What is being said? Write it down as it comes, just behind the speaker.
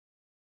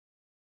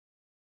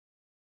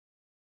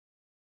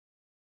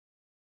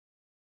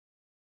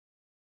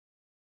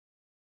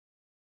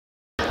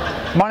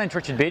My name's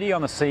Richard Beddie.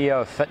 I'm the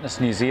CEO of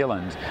Fitness New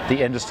Zealand,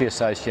 the industry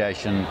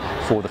association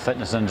for the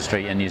fitness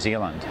industry in New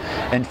Zealand.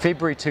 In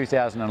February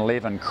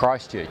 2011,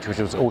 Christchurch, which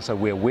was also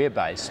where we're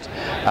based,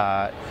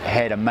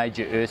 had a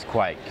major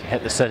earthquake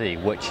hit the city,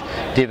 which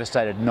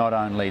devastated not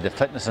only the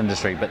fitness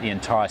industry but the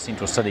entire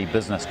central city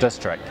business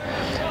district.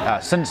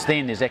 Since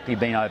then, there's actually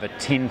been over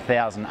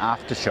 10,000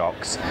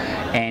 aftershocks,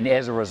 and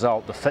as a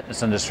result, the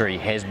fitness industry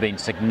has been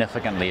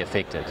significantly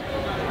affected.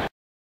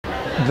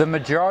 The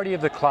majority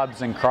of the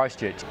clubs in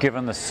Christchurch,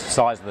 given the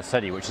size of the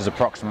city, which is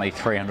approximately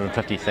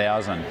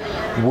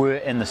 350,000, were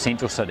in the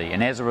central city,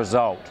 and as a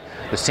result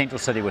the central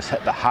city was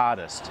hit the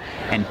hardest,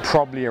 and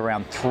probably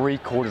around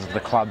 3/4 of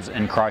the clubs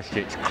in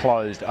Christchurch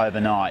closed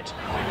overnight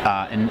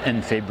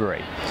in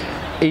February.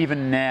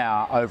 Even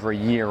now, over a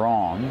year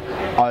on,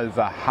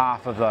 over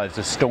half of those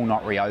are still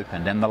not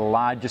reopened, and the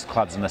largest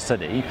clubs in the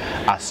city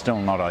are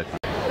still not open.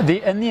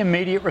 In the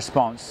immediate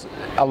response,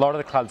 a lot of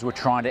the clubs were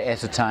trying to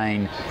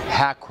ascertain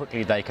how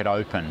quickly they could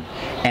open,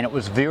 and it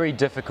was very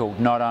difficult,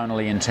 not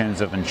only in terms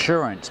of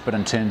insurance but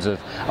in terms of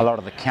a lot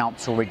of the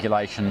council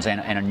regulations and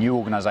a new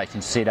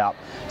organisation set up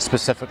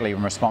specifically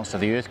in response to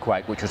the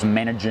earthquake, which was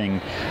managing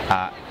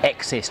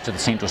access to the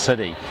central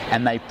city,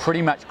 and they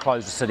pretty much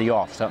closed the city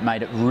off, so it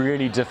made it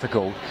really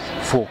difficult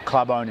for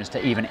club owners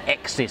to even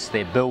access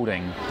their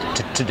building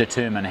to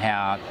determine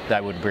how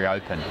they would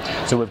reopen.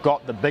 So we've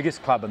got the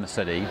biggest club in the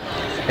city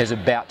is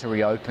about to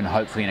reopen,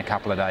 hopefully in a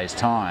couple of days'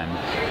 time,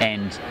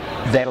 and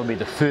that'll be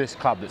the first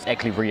club that's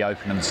actually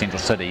reopened in the central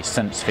city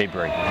since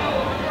February.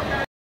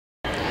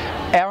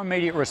 Our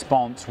immediate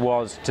response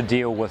was to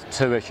deal with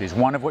two issues,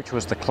 one of which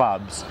was the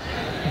clubs,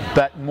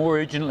 but more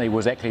urgently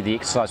was actually the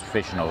exercise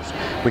professionals,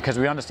 because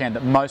we understand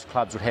that most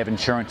clubs would have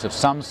insurance of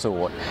some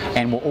sort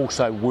and were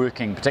also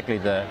working,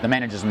 particularly the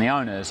managers and the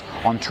owners,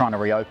 on trying to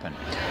reopen.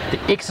 The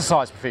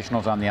exercise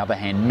professionals, on the other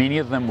hand, many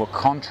of them were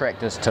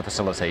contractors to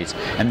facilities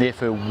and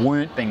therefore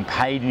weren't being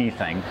paid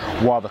anything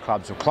while the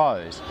clubs were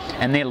closed,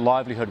 and their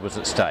livelihood was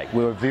at stake.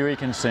 We were very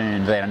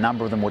concerned that a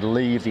number of them would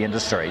leave the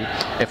industry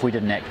if we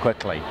didn't act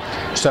quickly.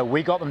 So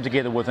we got them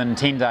together within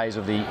 10 days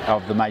of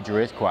the major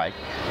earthquake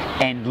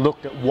and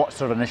looked at what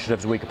sort of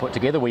initiatives we could put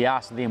together. We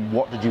asked them,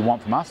 what did you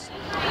want from us?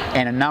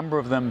 And a number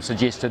of them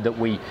suggested that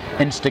we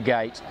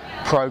instigate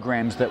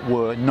programs that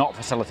were not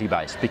facility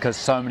based, because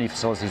so many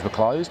facilities were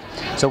closed.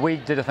 So we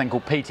did a thing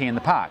called PT in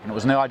the Park, and it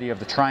was the idea of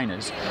the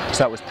trainers.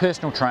 So it was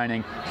personal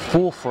training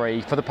for free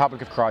for the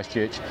public of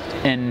Christchurch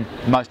in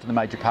most of the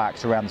major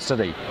parks around the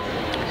city.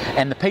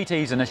 And the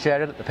PTs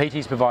initiated it, the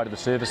PTs provided the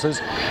services.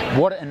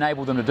 What it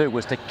enabled them to do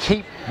was to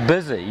keep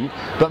busy,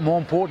 but more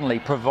importantly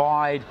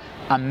provide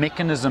a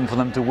mechanism for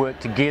them to work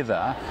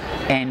together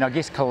and I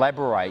guess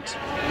collaborate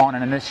on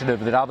an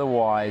initiative that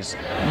otherwise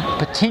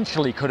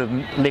potentially could have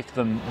left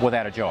them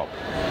without a job.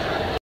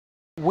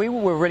 We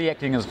were really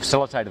acting as a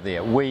facilitator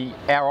there.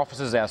 Our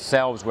offices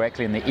ourselves were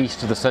actually in the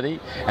east of the city,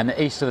 and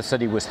the east of the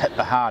city was hit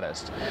the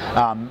hardest.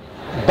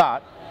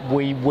 But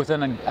we,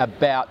 within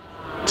about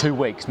 2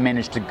 weeks,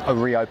 managed to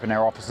reopen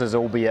our offices,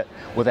 albeit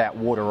without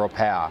water or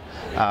power.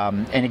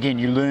 And again,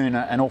 you learn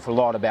an awful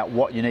lot about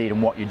what you need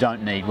and what you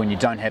don't need when you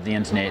don't have the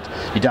internet,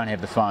 you don't have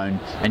the phone,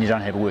 and you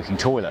don't have a working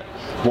toilet.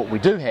 What we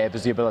do have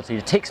is the ability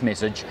to text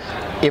message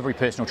every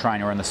personal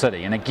trainer in the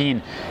city. And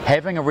again,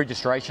 having a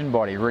registration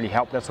body really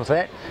helped us with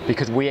that,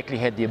 because we actually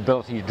had the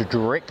ability to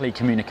directly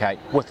communicate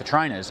with the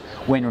trainers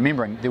when,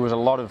 remembering, there was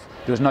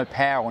no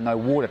power or no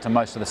water to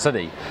most of the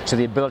city, so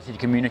the ability to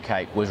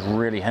communicate was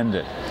really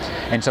hindered.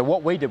 And so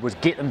what we did was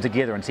get them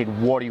together and said,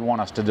 what do you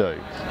want us to do?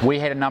 We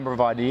had a number of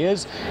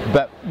ideas,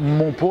 but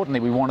more importantly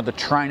we wanted the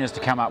trainers to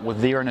come up with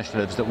their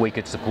initiatives that we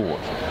could support.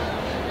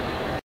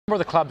 A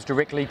number of the clubs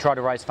directly try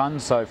to raise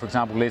funds. So for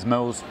example, Les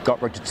Mills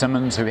got Richard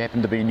Simmons, who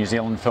happened to be in New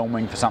Zealand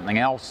filming for something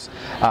else,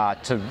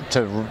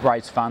 to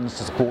raise funds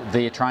to support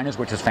their trainers,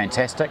 which is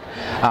fantastic.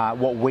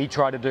 What we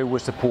tried to do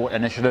was support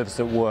initiatives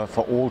that were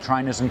for all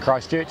trainers in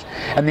Christchurch.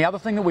 And the other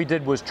thing that we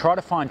did was try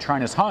to find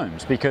trainers'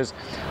 homes, because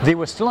there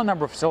were still a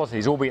number of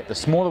facilities, albeit the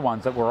smaller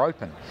ones, that were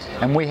open.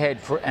 And we had,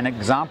 for an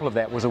example of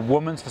that, was a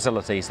women's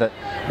facilities that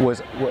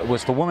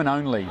was for women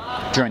only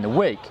during the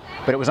week,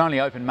 but it was only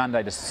open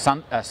Monday to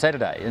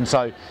Saturday. And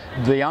so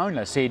the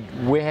owner said,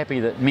 we're happy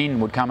that men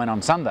would come in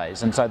on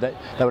Sundays, and so that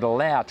they would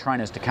allow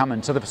trainers to come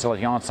into the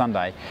facility on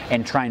Sunday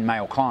and train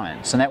male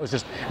clients. And that was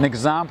just an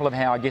example of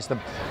how I guess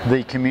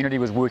the community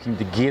was working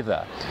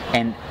together,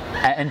 and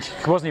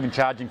she wasn't even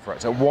charging for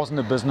it. So it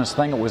wasn't a business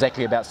thing, it was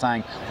actually about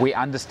saying, we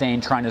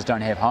understand trainers don't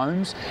have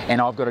homes,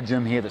 and I've got a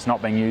gym here that's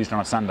not being used on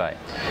a Sunday.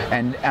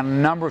 And a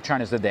number of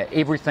trainers did that,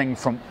 everything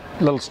from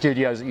little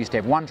studios that used to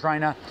have one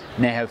trainer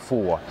now have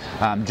 4.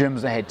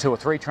 Gyms that had 2 or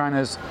 3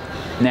 trainers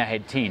now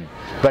had 10.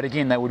 But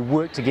again, they would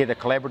work together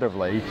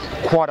collaboratively,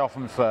 quite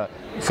often for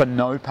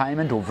no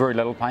payment or very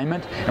little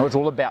payment. And it was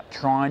all about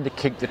trying to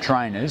keep the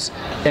trainers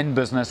in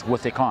business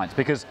with their clients,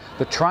 because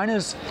the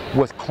trainers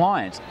with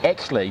clients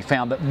actually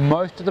found that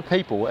most of the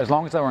people, as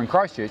long as they were in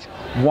Christchurch,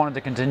 wanted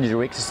to continue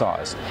to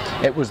exercise.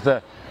 It was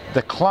the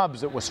the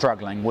clubs that were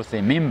struggling with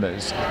their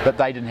members, but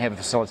they didn't have a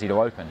facility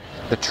to open.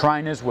 The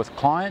trainers with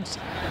clients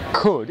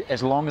could,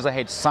 as long as they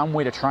had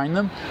somewhere to train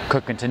them,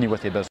 could continue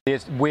with their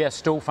business. We are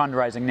still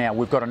fundraising now.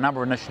 We've got a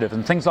number of initiatives,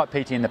 and things like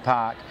PT in the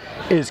Park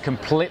is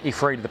completely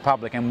free to the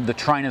public, and the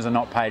trainers are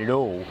not paid at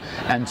all.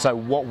 And so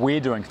what we're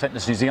doing,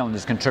 Fitness New Zealand,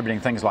 is contributing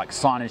things like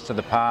signage to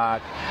the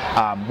park,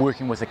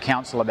 working with the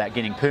council about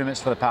getting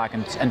permits for the park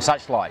and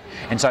such like.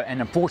 And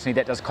unfortunately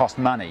that does cost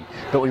money,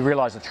 but we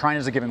realise the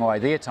trainers are giving away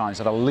their time,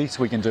 so the least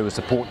we can do is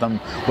support them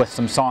with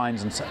some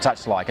signs and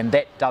such like, and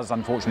that does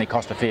unfortunately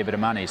cost a fair bit of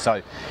money.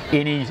 So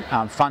any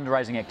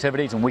fundraising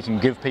activities, and we can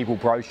give people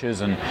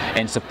brochures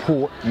and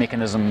support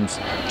mechanisms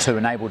to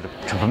enable to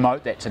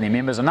promote that to their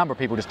members. A number of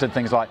people just did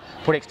things like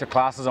put extra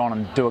classes on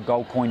and do a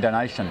gold coin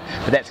donation,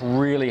 but that's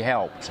really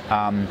helped.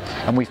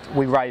 And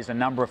we raised a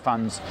number of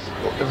funds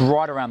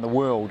right around the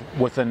world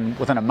within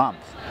a month.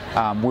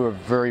 We were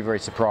very, very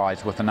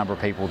surprised with the number of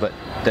people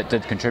that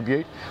did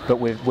contribute, but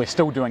we're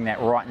still doing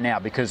that right now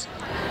because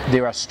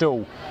there are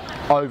still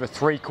over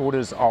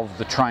 3/4 of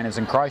the trainers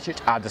in Christchurch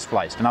are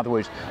displaced. In other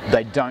words,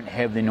 they don't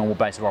have their normal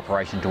base of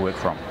operation to work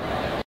from.